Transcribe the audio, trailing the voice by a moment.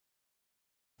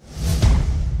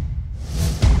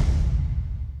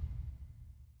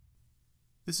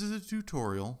This is a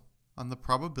tutorial on the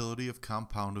probability of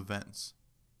compound events.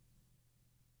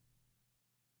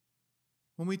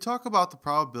 When we talk about the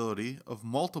probability of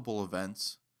multiple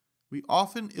events, we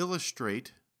often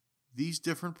illustrate these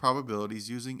different probabilities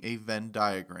using a Venn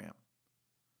diagram.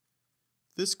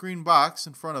 This green box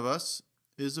in front of us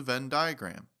is a Venn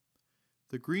diagram.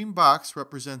 The green box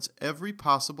represents every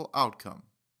possible outcome.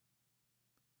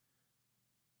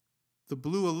 The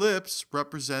blue ellipse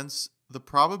represents the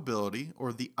probability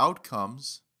or the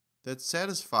outcomes that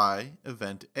satisfy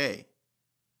event A.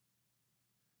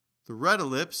 The red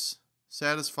ellipse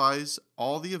satisfies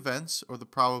all the events or the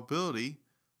probability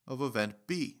of event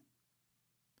B.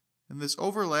 And this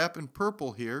overlap in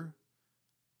purple here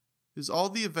is all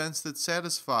the events that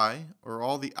satisfy, or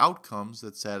all the outcomes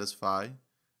that satisfy,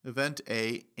 event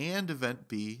A and event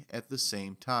B at the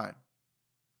same time.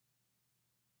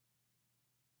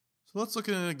 So let's look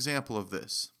at an example of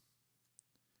this.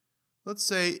 Let's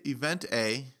say event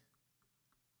A,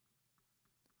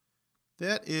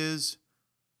 that is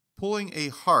pulling a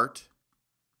heart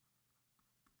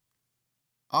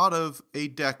out of a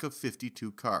deck of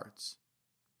 52 cards.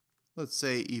 Let's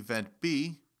say event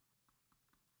B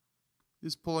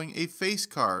is pulling a face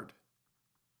card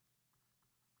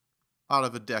out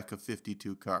of a deck of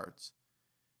 52 cards.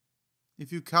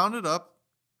 If you counted up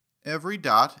every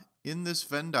dot in this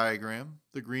Venn diagram,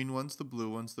 the green ones, the blue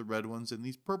ones, the red ones, and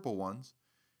these purple ones,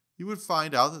 you would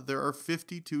find out that there are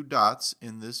 52 dots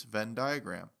in this Venn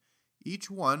diagram. Each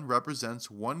one represents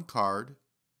one card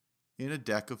in a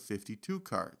deck of 52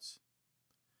 cards.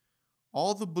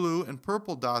 All the blue and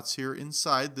purple dots here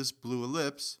inside this blue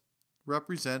ellipse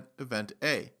represent event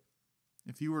A.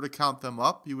 If you were to count them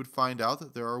up, you would find out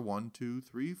that there are 1, 2,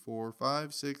 3, 4,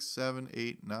 5, 6, 7,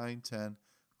 8, 9, 10,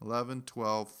 11,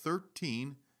 12,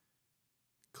 13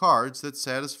 cards that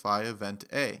satisfy event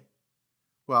A.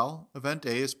 Well, event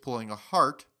A is pulling a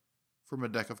heart from a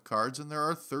deck of cards, and there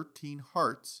are 13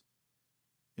 hearts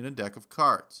in a deck of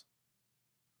cards.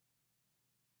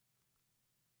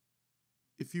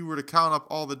 If you were to count up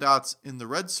all the dots in the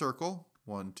red circle,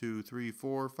 1, 2, 3,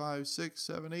 4, 5, 6,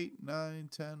 7, 8, 9,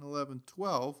 10, 11,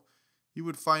 12, you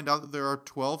would find out that there are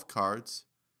 12 cards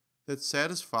that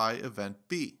satisfy event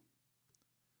B.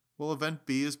 Well, event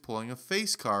B is pulling a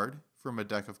face card from a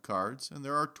deck of cards, and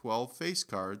there are 12 face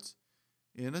cards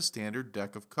in a standard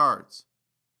deck of cards.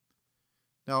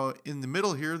 Now, in the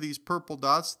middle here, these purple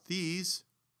dots, these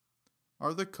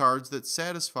are the cards that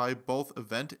satisfy both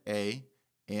event A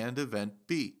and event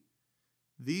B.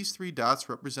 These three dots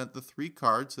represent the three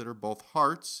cards that are both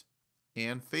hearts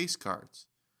and face cards.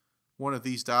 One of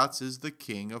these dots is the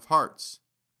King of Hearts.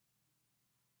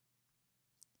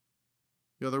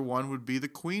 The other one would be the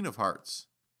Queen of Hearts.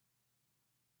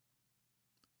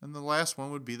 And the last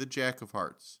one would be the Jack of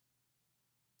Hearts.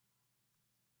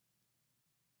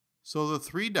 So the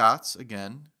three dots,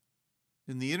 again,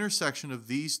 in the intersection of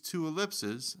these two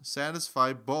ellipses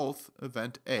satisfy both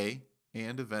event A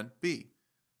and event B,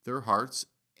 their hearts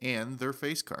and their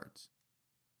face cards.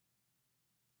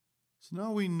 So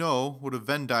now we know what a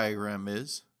Venn diagram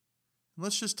is. And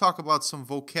let's just talk about some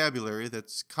vocabulary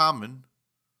that's common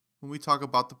when we talk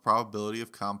about the probability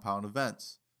of compound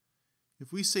events.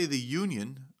 If we say the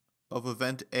union of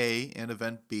event A and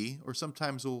event B, or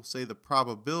sometimes we'll say the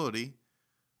probability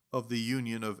of the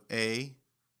union of A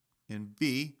and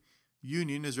B,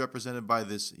 union is represented by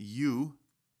this U.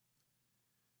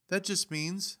 That just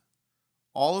means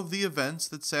all of the events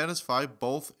that satisfy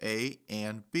both A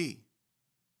and B.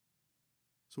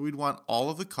 So we'd want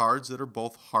all of the cards that are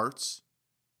both hearts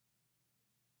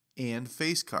and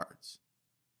face cards.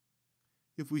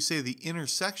 If we say the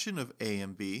intersection of A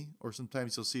and B, or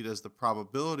sometimes you'll see it as the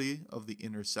probability of the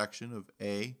intersection of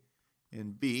A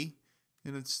and B,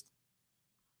 and it's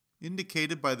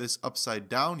indicated by this upside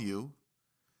down U,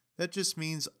 that just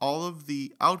means all of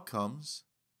the outcomes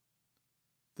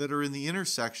that are in the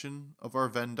intersection of our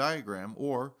Venn diagram,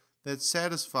 or that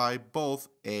satisfy both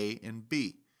A and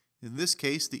B. In this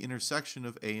case, the intersection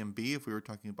of A and B, if we were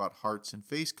talking about hearts and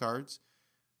face cards,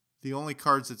 the only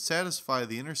cards that satisfy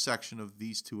the intersection of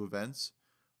these two events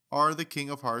are the King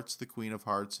of Hearts, the Queen of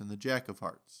Hearts, and the Jack of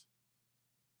Hearts.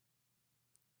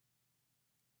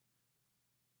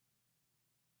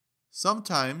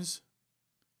 Sometimes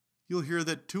you'll hear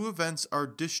that two events are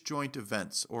disjoint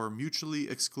events, or mutually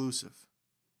exclusive.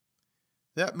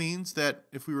 That means that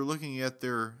if we were looking at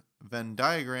their Venn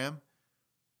diagram,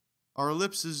 our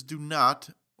ellipses do not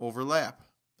overlap.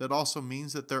 That also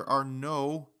means that there are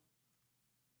no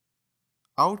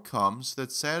outcomes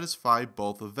that satisfy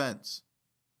both events.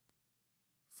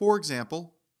 For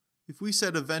example, If we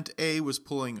said event A was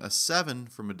pulling a 7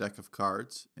 from a deck of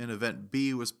cards and event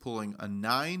B was pulling a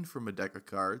 9 from a deck of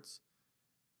cards,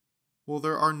 well,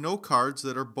 there are no cards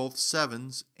that are both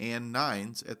 7s and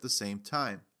 9s at the same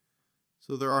time.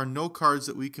 So there are no cards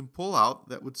that we can pull out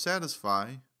that would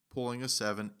satisfy pulling a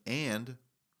 7 and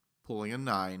pulling a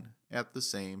 9 at the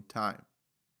same time.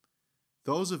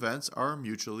 Those events are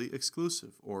mutually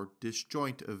exclusive, or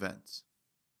disjoint events.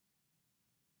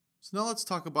 So now let's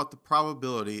talk about the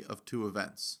probability of two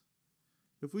events.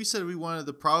 If we said we wanted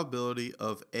the probability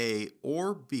of A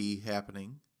or B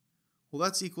happening, well,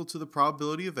 that's equal to the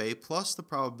probability of A plus the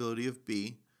probability of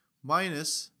B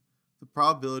minus the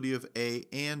probability of A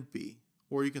and B.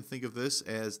 Or you can think of this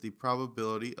as the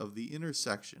probability of the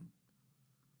intersection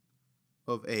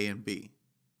of A and B.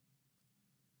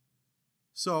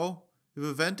 So, if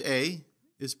event A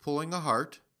is pulling a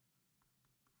heart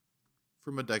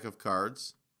from a deck of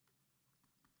cards,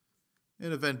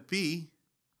 and event B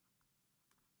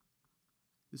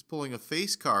is pulling a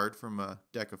face card from a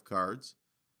deck of cards,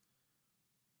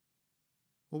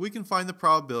 well, we can find the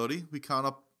probability. We count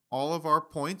up all of our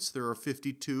points. There are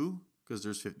 52 because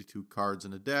there's 52 cards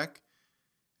in a deck.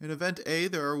 In event A,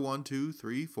 there are 1, 2,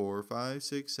 3, 4, 5,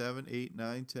 6, 7, 8,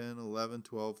 9, 10, 11,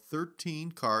 12,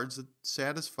 13 cards that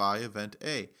satisfy event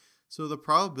A. So the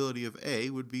probability of A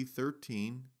would be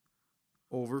 13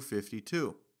 over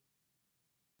 52.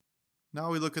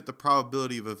 Now we look at the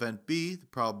probability of event B, the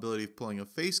probability of pulling a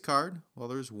face card. Well,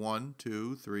 there's 1,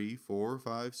 2, 3, 4,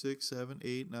 5, 6, 7,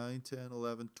 8, 9, 10,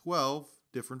 11, 12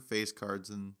 different face cards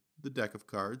in the deck of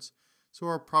cards. So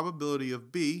our probability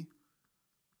of B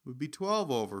would be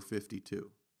 12 over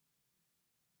 52.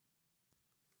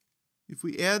 If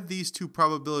we add these two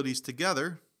probabilities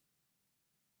together,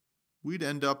 we'd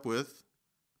end up with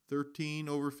 13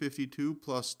 over 52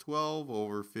 plus 12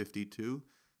 over 52.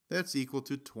 That's equal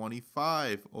to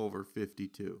 25 over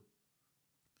 52.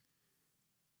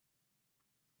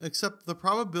 Except the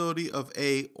probability of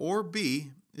A or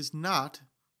B is not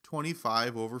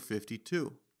 25 over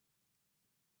 52.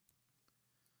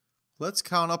 Let's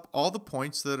count up all the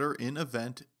points that are in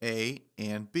event A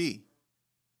and B.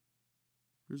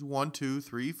 There's 1, 2,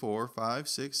 3, 4, 5,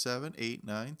 6, 7, 8,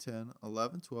 9, 10,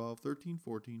 11, 12, 13,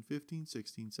 14, 15,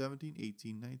 16, 17,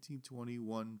 18, 19, 20,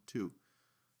 1, 2.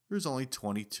 There's only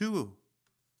 22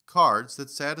 cards that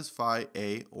satisfy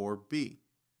A or B.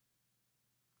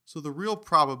 So the real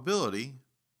probability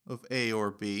of A or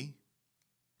B,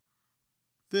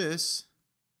 this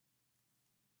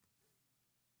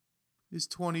is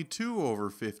 22 over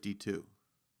 52.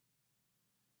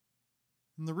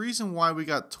 And the reason why we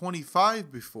got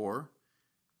 25 before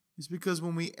is because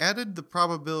when we added the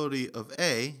probability of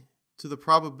A to the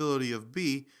probability of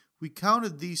B, we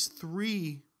counted these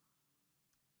three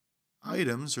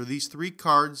items, or these three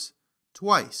cards,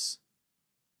 twice.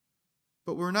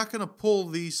 But we're not going to pull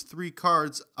these three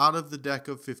cards out of the deck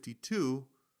of 52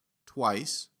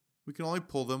 twice. We can only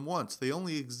pull them once. They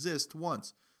only exist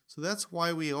once. So that's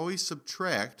why we always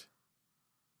subtract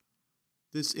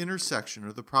this intersection,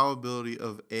 or the probability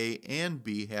of A and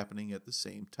B happening at the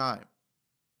same time.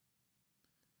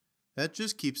 That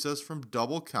just keeps us from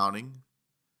double counting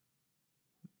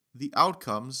the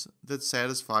outcomes that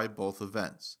satisfy both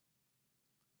events.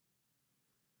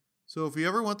 So if we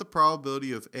ever want the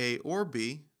probability of A or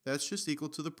B, that's just equal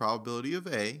to the probability of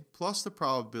A plus the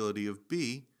probability of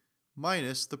B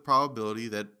minus the probability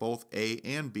that both A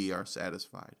and B are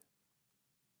satisfied,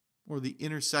 or the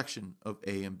intersection of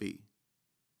A and B.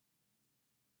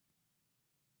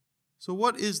 So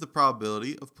what is the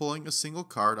probability of pulling a single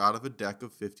card out of a deck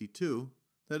of 52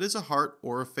 that is a heart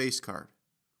or a face card?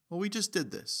 Well, we just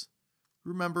did this.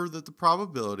 Remember that the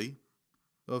probability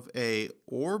of A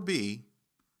or B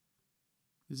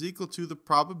is equal to the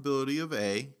probability of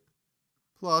A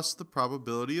plus the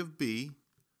probability of B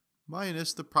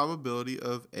minus the probability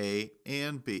of A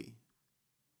and B,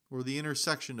 or the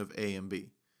intersection of A and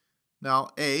B. Now,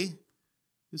 A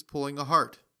is pulling a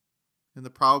heart, and the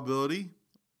probability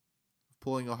of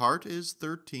pulling a heart is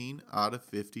 13 out of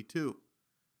 52.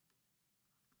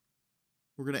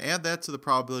 We're going to add that to the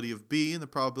probability of B, and the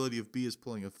probability of B is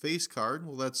pulling a face card.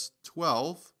 Well, that's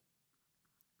 12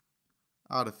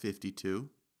 out of 52.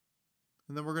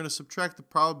 And then we're going to subtract the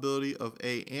probability of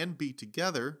A and B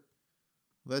together.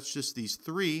 Well, that's just these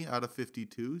 3 out of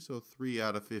 52, so 3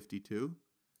 out of 52.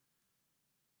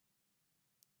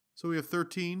 So we have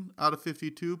 13 out of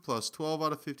 52 plus 12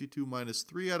 out of 52 minus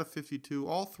 3 out of 52.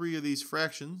 All three of these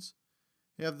fractions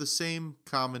have the same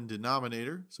common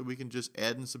denominator, so we can just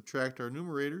add and subtract our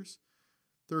numerators.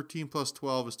 13 plus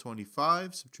 12 is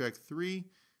 25. Subtract 3,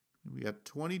 and we have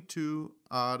 22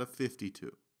 out of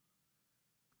 52.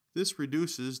 This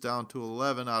reduces down to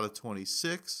 11 out of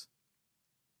 26.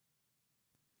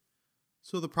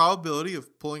 So the probability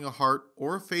of pulling a heart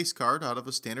or a face card out of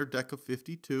a standard deck of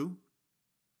 52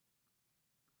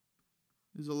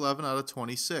 is 11 out of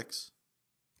 26.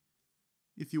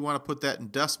 If you want to put that in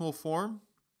decimal form,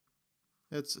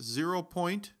 that's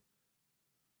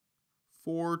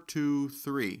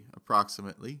 0.423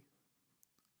 approximately.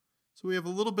 So we have a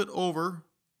little bit over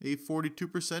a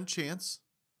 42% chance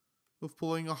of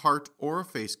pulling a heart or a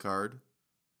face card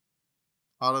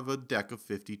out of a deck of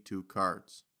 52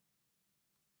 cards.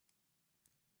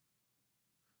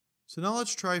 So now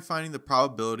let's try finding the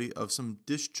probability of some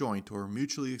disjoint or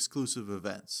mutually exclusive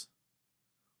events.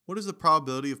 What is the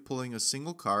probability of pulling a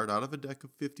single card out of a deck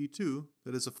of 52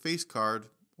 that is a face card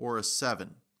or a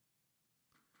 7?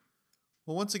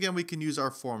 Well, once again, we can use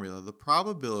our formula. The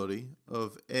probability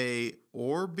of A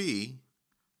or B,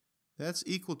 that's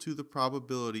equal to the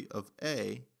probability of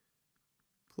A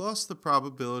plus the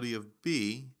probability of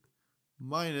B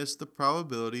minus the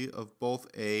probability of both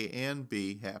A and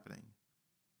B happening.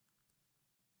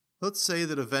 Let's say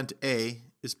that event A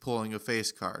is pulling a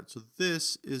face card. So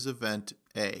this is event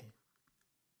A.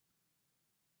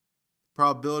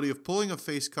 Probability of pulling a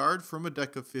face card from a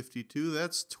deck of 52,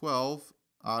 that's 12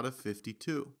 out of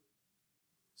 52.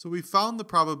 So we found the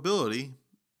probability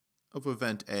of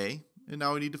event A, and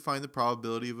now we need to find the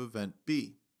probability of event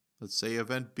B. Let's say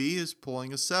event B is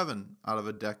pulling a 7 out of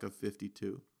a deck of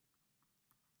 52.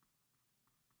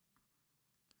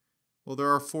 Well,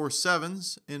 there are 4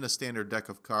 7s in a standard deck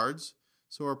of cards,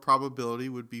 so our probability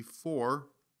would be 4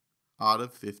 out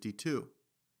of 52.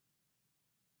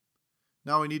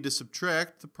 Now we need to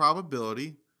subtract the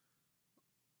probability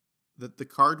that the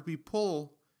card we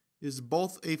pull is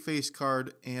both a face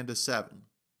card and a 7.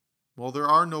 Well, there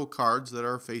are no cards that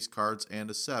are face cards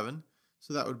and a 7,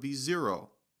 so that would be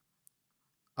 0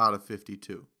 out of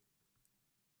 52.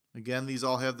 Again, these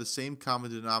all have the same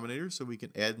common denominator, so we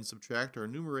can add and subtract our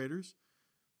numerators.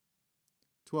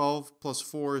 12 plus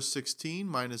 4 is 16,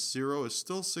 minus 0 is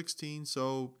still 16,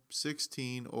 so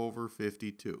 16 over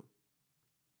 52.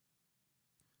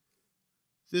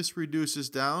 This reduces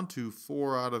down to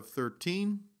 4 out of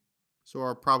 13, so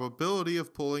our probability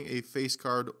of pulling a face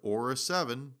card or a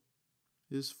 7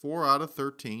 is 4 out of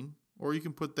 13, or you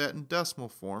can put that in decimal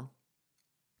form.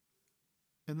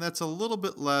 And that's a little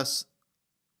bit less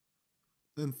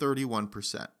than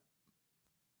 31%.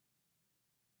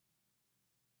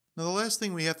 Now the last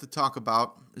thing we have to talk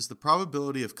about is the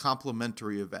probability of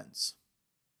complementary events.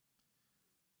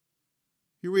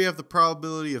 Here we have the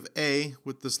probability of A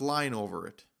with this line over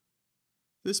it.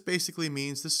 This basically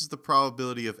means this is the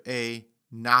probability of A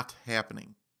not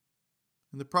happening.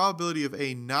 And the probability of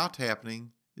A not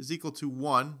happening is equal to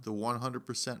 1, the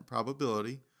 100%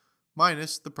 probability,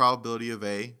 minus the probability of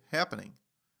A happening.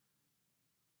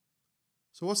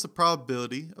 So what's the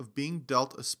probability of being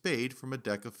dealt a spade from a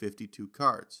deck of 52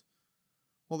 cards?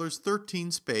 Well, there's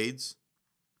 13 spades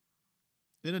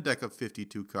in a deck of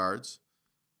 52 cards,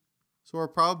 so our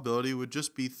probability would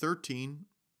just be 13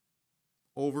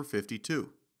 over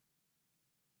 52.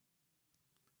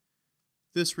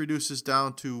 This reduces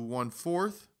down to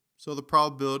 1/4, so the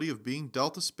probability of being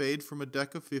dealt a spade from a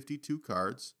deck of 52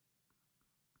 cards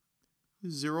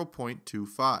is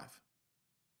 0.25.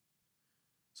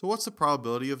 So what's the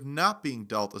probability of not being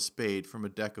dealt a spade from a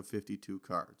deck of 52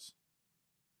 cards?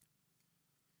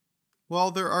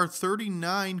 Well, there are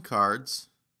 39 cards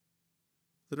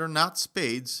that are not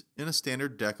spades in a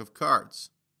standard deck of cards.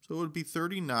 So it would be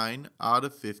 39 out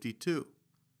of 52.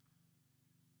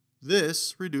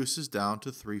 This reduces down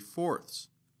to 3/4.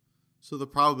 So the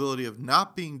probability of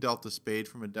not being dealt a spade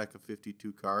from a deck of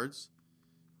 52 cards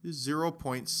is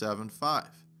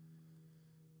 0.75.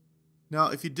 Now,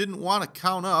 if you didn't want to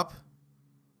count up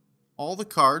all the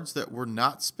cards that were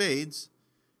not spades,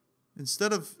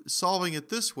 instead of solving it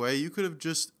this way, you could have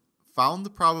just found the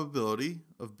probability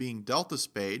of being dealt a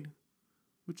spade,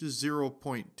 which is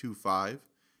 0.25,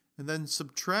 and then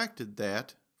subtracted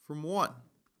that from 1.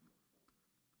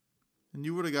 And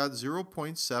you would have got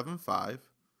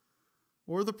 0.75,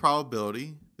 or the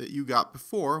probability that you got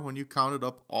before when you counted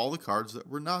up all the cards that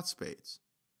were not spades.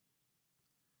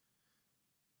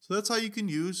 So that's how you can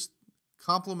use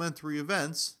complementary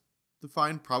events to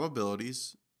find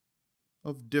probabilities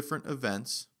of different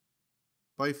events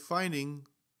by finding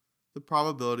the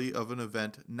probability of an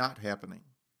event not happening.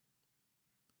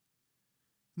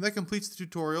 And that completes the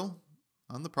tutorial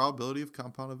on the probability of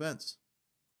compound events.